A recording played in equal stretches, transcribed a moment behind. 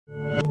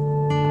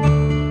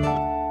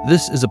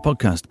This is a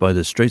podcast by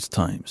The Straits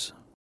Times.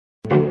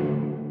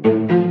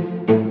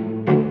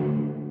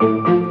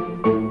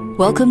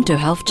 Welcome to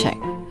Health Check,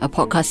 a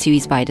podcast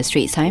series by The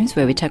Straits Times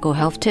where we tackle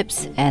health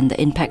tips and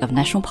the impact of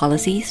national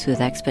policies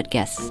with expert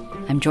guests.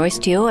 I'm Joyce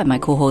Teo and my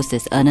co-host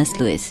is Ernest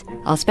Lewis.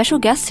 Our special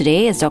guest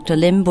today is Dr.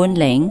 Lim Boon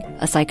Leng,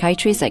 a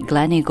psychiatrist at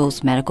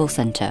Gleneagles Medical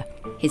Centre.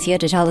 He's here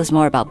to tell us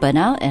more about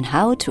burnout and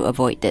how to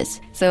avoid this.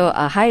 So,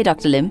 hi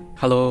Dr. Lim.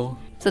 Hello.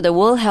 So the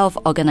World Health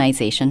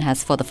Organization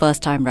has for the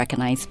first time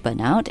recognized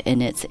burnout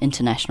in its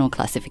international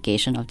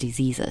classification of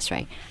diseases,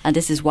 right? And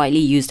this is widely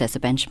used as a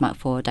benchmark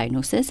for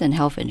diagnosis and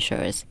health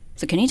insurers.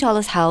 So can you tell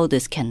us how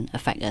this can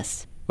affect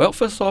us? Well,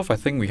 first off, I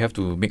think we have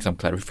to make some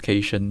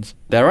clarifications.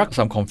 There are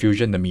some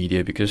confusion in the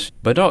media because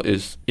burnout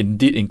is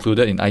indeed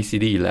included in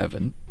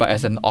ICD-11, but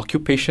as an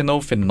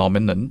occupational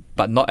phenomenon,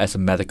 but not as a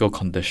medical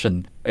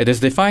condition. It is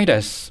defined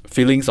as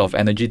feelings of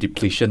energy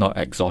depletion or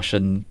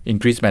exhaustion,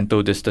 increased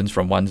mental distance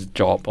from one's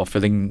job, or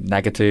feeling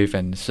negative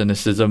and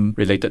cynicism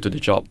related to the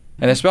job.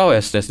 And as well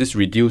as there's this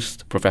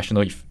reduced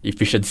professional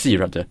efficiency,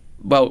 rather.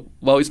 Well,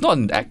 while it's not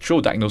an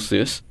actual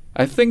diagnosis,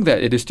 I think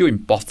that it is still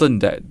important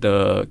that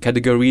the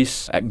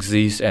categories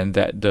exist and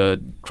that the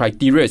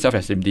criteria itself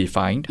has been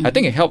defined. I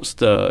think it helps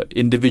the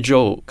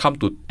individual come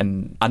to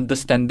an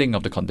understanding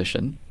of the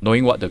condition,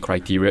 knowing what the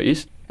criteria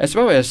is, as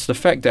well as the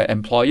fact that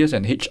employers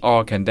and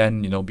HR can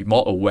then, be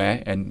more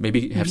aware and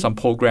maybe have some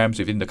programs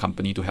within the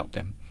company to help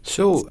them.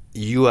 So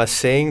you are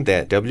saying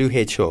that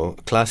WHO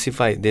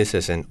classified this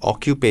as an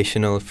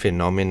occupational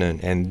phenomenon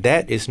and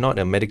that is not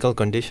a medical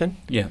condition?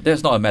 Yeah,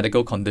 that's not a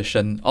medical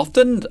condition.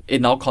 Often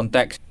in our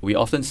context, we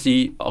often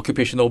see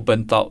occupational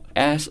burnt out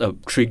as a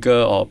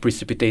trigger or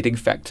precipitating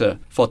factor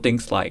for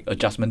things like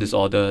adjustment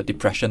disorder,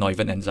 depression, or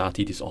even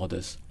anxiety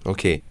disorders.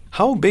 Okay.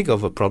 How big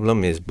of a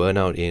problem is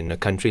burnout in a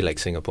country like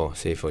Singapore,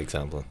 say for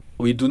example?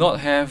 We do not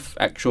have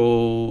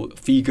actual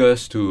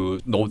figures to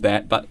know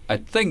that, but I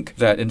think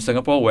that in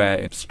Singapore,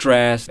 where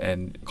stress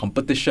and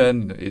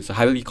competition is a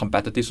highly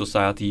competitive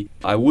society,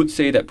 I would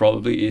say that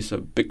probably is a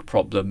big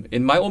problem.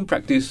 In my own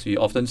practice, we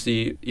often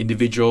see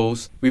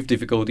individuals with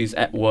difficulties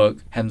at work,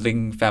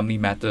 handling family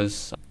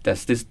matters.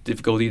 There's this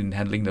difficulty in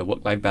handling the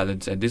work-life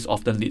balance, and this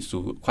often leads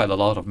to quite a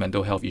lot of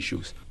mental health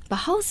issues. But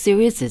how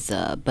serious is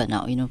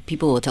burnout?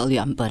 People will tell you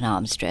I'm burnout,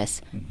 I'm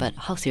stressed. But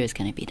how serious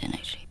can it be then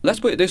actually? Let's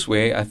put it this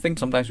way. I think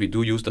sometimes we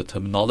do use the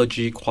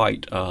terminology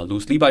quite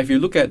loosely. But if you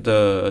look at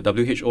the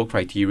WHO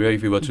criteria,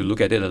 if we were to look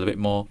at it a little bit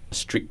more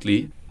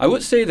strictly, I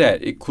would say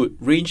that it could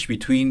range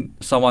between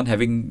someone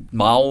having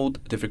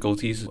mild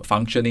difficulties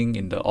functioning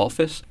in the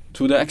office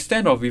to the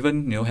extent of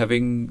even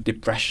having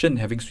depression,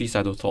 having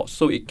suicidal thoughts.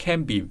 So it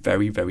can be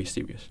very, very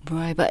serious.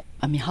 Right, but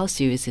how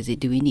serious is it?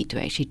 Do we need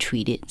to actually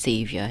treat it?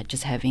 Say if you're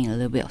just having a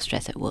little bit of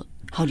stress at work,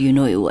 how do you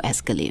know it will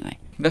escalate, right?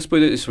 Let's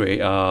put it this way.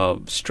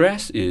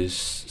 Stress is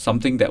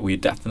something that we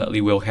definitely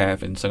will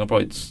have. In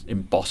Singapore, it's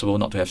impossible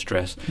not to have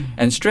stress.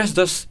 And stress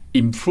does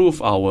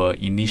improve our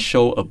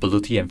initial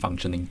ability and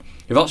functioning.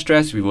 Without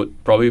stress, we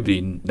would probably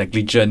be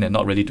negligent and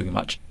not really doing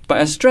much. But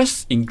as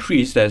stress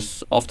increases,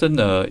 there's often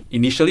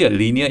initially a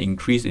linear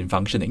increase in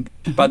functioning.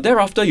 But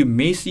thereafter, you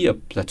may see a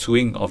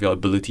plateauing of your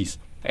abilities.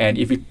 And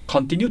if we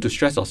continue to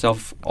stress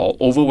ourselves or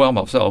overwhelm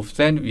ourselves,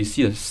 then we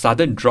see a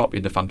sudden drop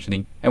in the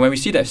functioning. And when we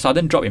see that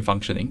sudden drop in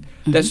functioning,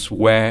 that's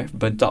where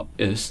burnt out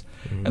is.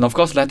 And of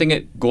course, letting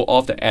it go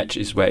off the edge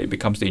is where it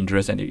becomes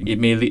dangerous and it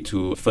may lead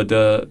to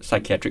further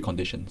psychiatric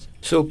conditions.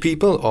 So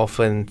people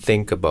often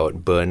think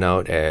about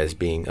burnout as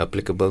being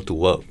applicable to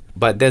work.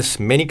 But there's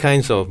many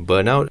kinds of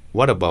burnout.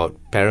 What about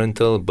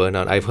parental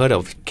burnout? I've heard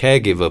of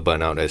caregiver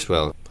burnout as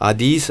well. Are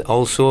these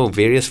also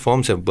various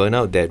forms of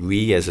burnout that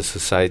we as a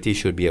society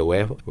should be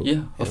aware of?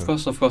 Yeah, of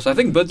course. I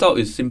think burnt out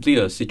is simply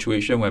a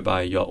situation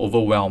whereby you're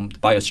overwhelmed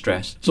by a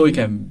stress. So you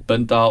can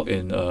burnt out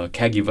in a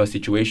caregiver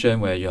situation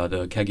where you're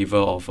the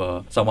caregiver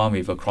of someone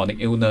with a chronic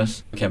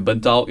illness. You can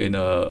burnt out in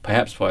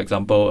perhaps, for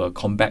example, a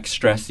combat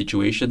stress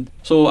situation.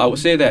 So I would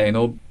say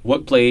that,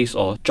 workplace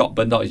or job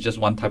burnt out is just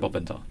one type of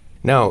burnt out.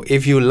 Now,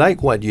 if you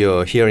like what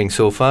you're hearing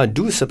so far,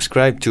 do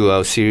subscribe to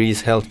our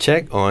series Health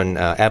Check on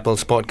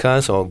Apple's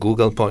podcast or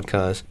Google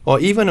Podcasts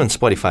or even on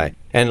Spotify.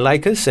 And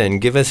like us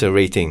and give us a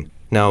rating.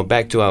 Now,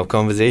 back to our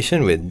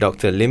conversation with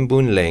Dr. Lim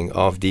Boon Leng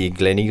of the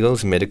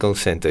Gleneagles Medical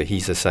Centre.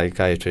 He's a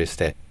psychiatrist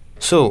there.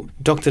 So,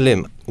 Dr.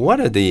 Lim, what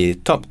are the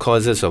top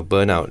causes of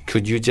burnout?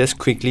 Could you just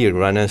quickly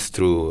run us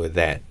through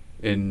that?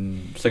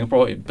 In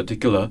Singapore in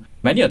particular,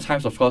 many a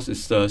times, of course,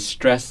 it's the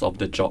stress of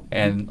the job.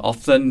 And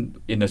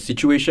often in a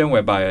situation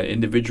whereby an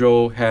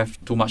individual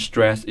have too much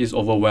stress, is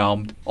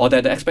overwhelmed, or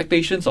that the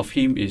expectations of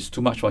him is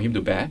too much for him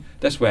to bear,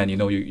 that's when,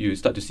 you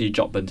start to see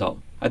job burnt out.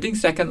 I think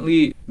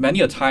secondly, many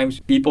a times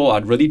people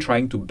are really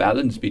trying to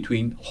balance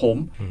between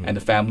home and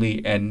the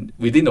family, and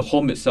within the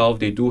home itself,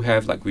 they do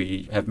have, like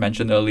we have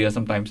mentioned earlier,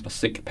 sometimes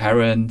sick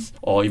parents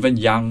or even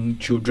young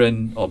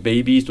children or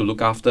babies to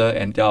look after,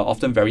 and they are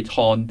often very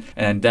torn.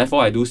 And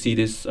therefore, I do see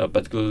this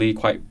particularly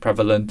quite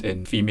prevalent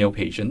in female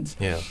patients.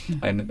 Yeah.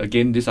 And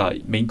again, these are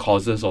main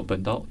causes of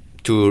burnout.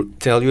 To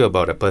tell you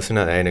about a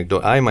personal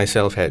anecdote, I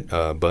myself had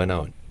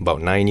burnout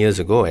about 9 years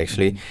ago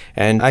actually,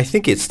 and I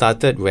think it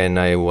started when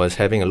I was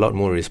having a lot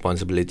more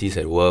responsibilities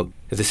at work.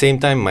 At the same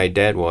time, my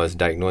dad was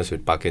diagnosed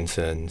with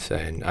Parkinson's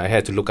and I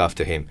had to look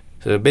after him.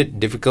 So a bit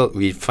difficult.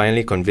 We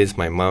finally convinced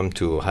my mom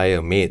to hire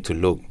a maid to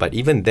look. But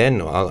even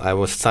then, I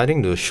was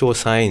starting to show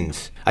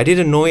signs. I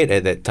didn't know it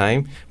at that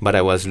time, but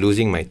I was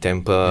losing my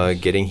temper,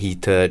 getting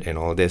heated and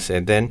all this.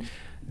 And then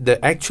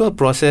the actual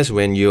process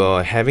when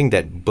you're having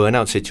that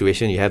burnout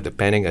situation, you have the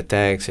panic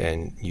attacks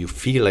and you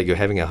feel like you're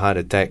having a heart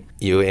attack,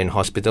 you're in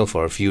hospital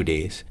for a few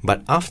days.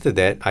 But after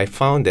that, I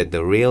found that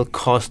the real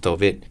cost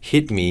of it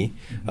hit me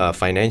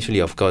financially.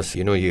 Of course,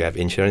 you have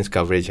insurance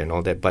coverage and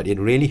all that, but it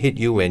really hit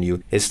you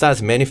when it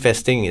starts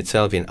manifesting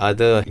itself in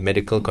other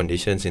medical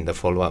conditions in the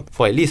follow-up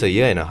for at least a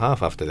year and a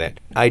half after that.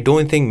 I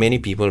don't think many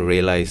people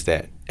realize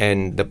that.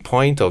 And the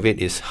point of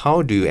it is,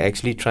 how do you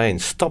actually try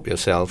and stop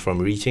yourself from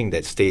reaching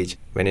that stage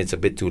when it's a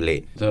bit too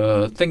late?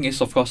 The thing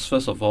is, of course,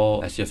 first of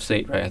all, as you've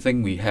said, right, I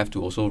think we have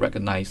to also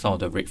recognize some of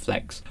the red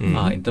flags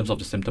in terms of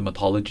the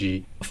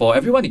symptomatology. For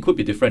everyone, it could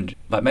be different.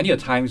 But many a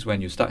times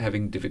when you start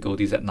having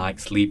difficulties at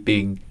night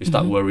sleeping, you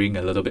start worrying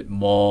a little bit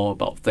more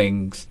about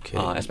things,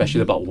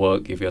 especially about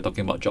work, if you're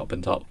talking about job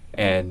burnout.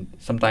 And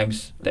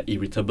sometimes the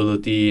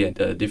irritability and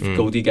the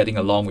difficulty getting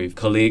along with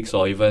colleagues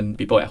or even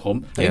people at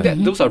home. I think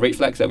that those are red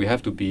flags that we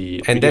have to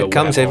be and that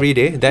comes every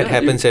day. That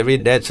happens every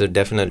day. That's a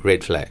definite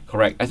red flag.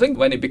 Correct. I think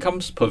when it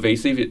becomes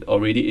pervasive, it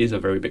already is a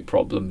very big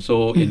problem.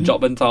 So in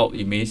job burnout,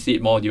 you may see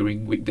it more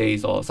during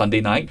weekdays or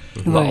Sunday night,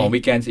 but on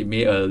weekends it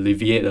may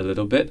alleviate a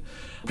little bit.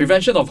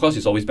 Prevention, of course,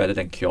 is always better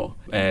than cure.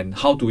 And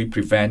how do we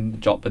prevent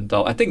job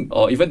burnout? I think,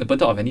 or even the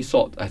burnout of any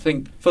sort, I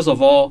think, first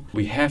of all,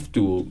 we have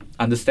to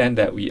understand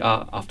that we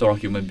are, after all,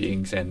 human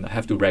beings and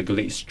have to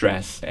regulate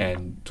stress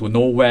and to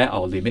know where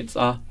our limits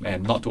are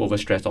and not to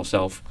overstress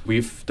ourselves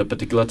with the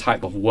particular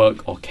type of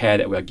work or care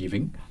that we are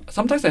giving.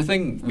 Sometimes I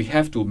think we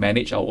have to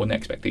manage our own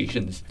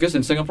expectations. Because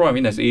in Singapore,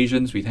 as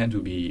Asians, we tend to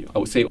be, I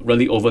would say,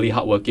 really overly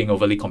hardworking,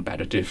 overly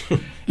competitive.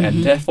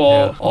 And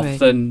therefore,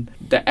 often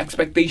the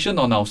expectation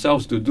on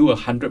ourselves to do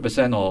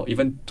 100% or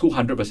even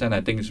 200%,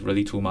 I think is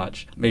really too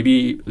much.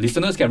 Maybe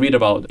listeners can read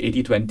about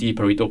 80-20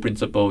 Pareto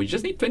principle. You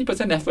just need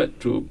 20% effort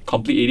to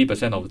complete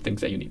 80% of the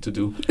things that you need to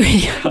do.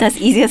 That's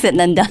easier said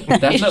than done.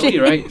 Definitely,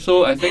 right?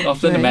 So I think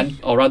often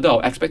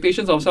our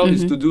expectations of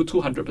ourselves is to do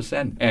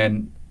 200%.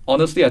 And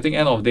honestly, I think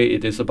end of the day,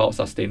 it is about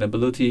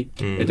sustainability.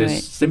 It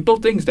is simple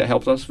things that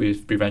helps us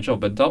with prevention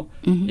of burnout.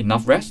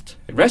 Enough rest.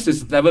 Rest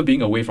is never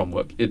being away from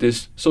work. It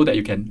is so that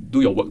you can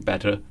do your work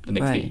better the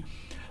next day.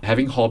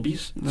 Having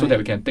hobbies so that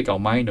we can take our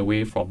mind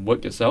away from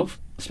work itself.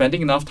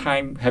 Spending enough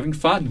time having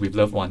fun with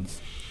loved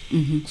ones.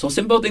 So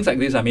simple things like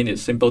this,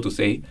 it's simple to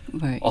say,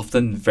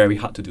 often very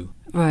hard to do.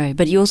 Right,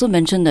 but you also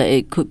mentioned that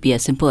it could be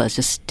as simple as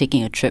just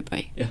taking a trip,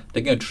 right? Yeah,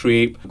 taking a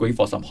trip, going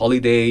for some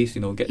holidays,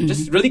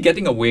 just really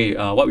getting away,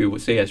 what we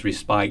would say as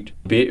respite,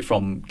 be it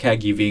from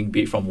caregiving,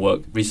 be it from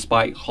work,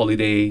 respite,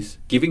 holidays,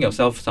 giving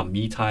yourself some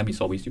me time is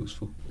always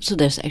useful. So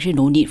there's actually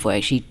no need for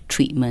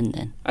treatment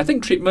then? I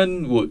think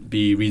treatment would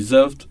be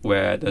reserved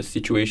where the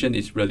situation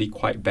is really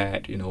quite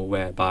bad,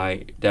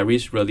 whereby there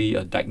is really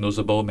a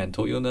diagnosable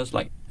mental illness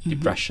like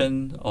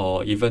depression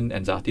or even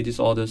anxiety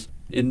disorders.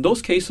 In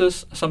those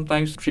cases,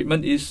 sometimes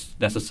treatment is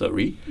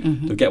necessary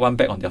to get one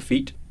back on their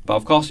feet. But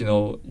of course,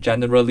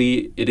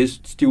 generally it is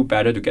still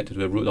better to get to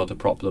the root of the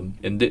problem.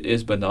 And it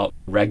is burnout.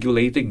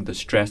 Regulating the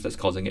stress that's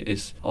causing it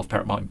is of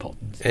paramount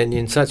importance. And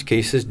in such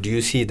cases, do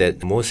you see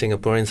that most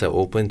Singaporeans are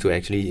open to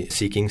actually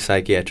seeking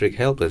psychiatric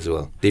help as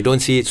well? They don't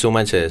see it so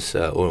much as,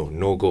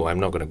 no go, I'm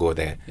not going to go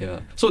there. Yeah.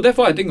 So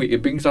therefore, I think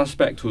it brings us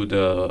back to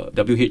the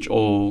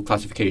WHO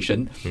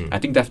classification. I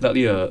think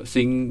definitely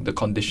seeing the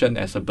condition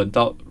as a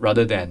burnout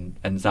rather than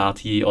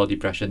anxiety or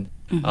depression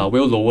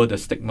will lower the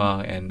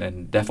stigma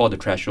and therefore the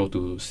threshold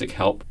to seek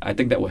help. I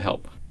think that will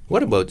help.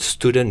 What about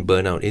student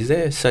burnout? Is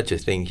there such a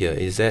thing here?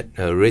 Is that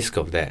a risk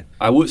of that?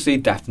 I would say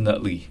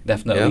definitely.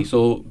 Yeah.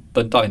 So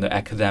burnt out in the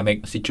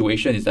academic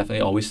situation is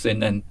definitely always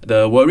seen. And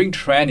the worrying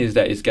trend is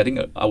that it's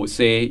getting, I would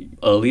say,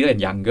 earlier and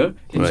younger.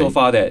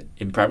 Insofar that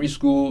in primary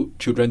school,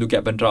 children do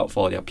get burnt out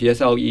for their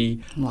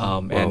PSLE.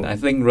 And I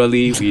think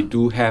really we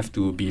do have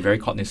to be very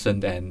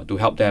cognizant and to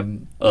help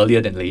them earlier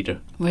than later.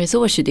 Right,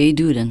 so what should they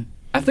do then?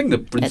 I think the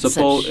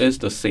principle is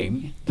the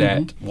same,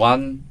 that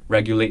one,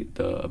 regulate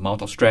the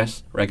amount of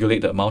stress,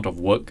 regulate the amount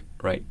of work,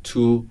 right?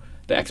 Two,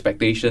 the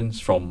expectations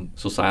from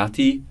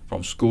society,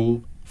 from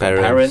school, from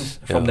parents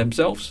from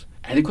themselves.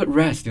 Adequate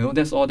rest,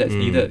 that's all that's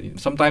needed.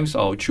 Sometimes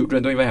our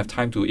children don't even have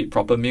time to eat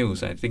proper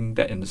meals. I think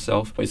that in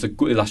itself is a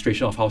good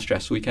illustration of how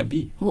stressful it can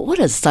be. What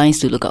are the signs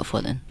to look out for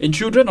then? In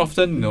children,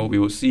 often, we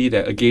will see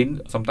that,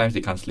 again, sometimes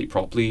they can't sleep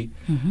properly.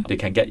 They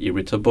can get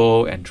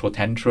irritable and throw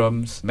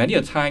tantrums. Many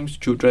a times,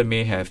 children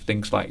may have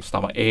things like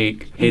stomach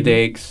ache,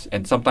 headaches,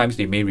 and sometimes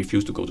they may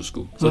refuse to go to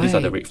school. So these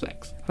are the red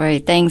flags.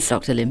 Right, thanks,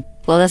 Dr. Lim.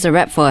 Well, that's a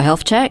wrap for our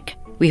health check.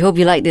 We hope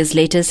you like this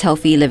latest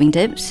healthy living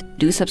tips.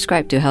 Do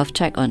subscribe to Health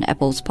Check on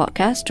Apple's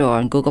podcast or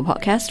on Google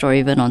Podcast or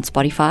even on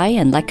Spotify,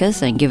 and like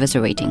us and give us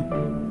a rating.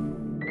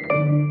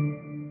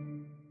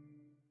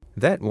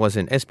 That was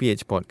an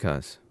SPH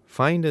podcast.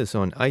 Find us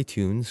on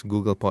iTunes,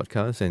 Google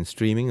Podcasts, and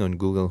streaming on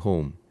Google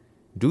Home.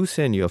 Do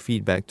send your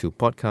feedback to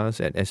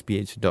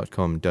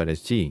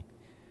podcast@sph.com.sg.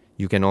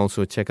 You can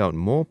also check out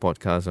more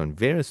podcasts on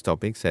various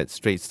topics at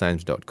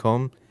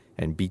straitstimes.com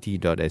and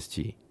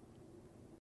bt.sg.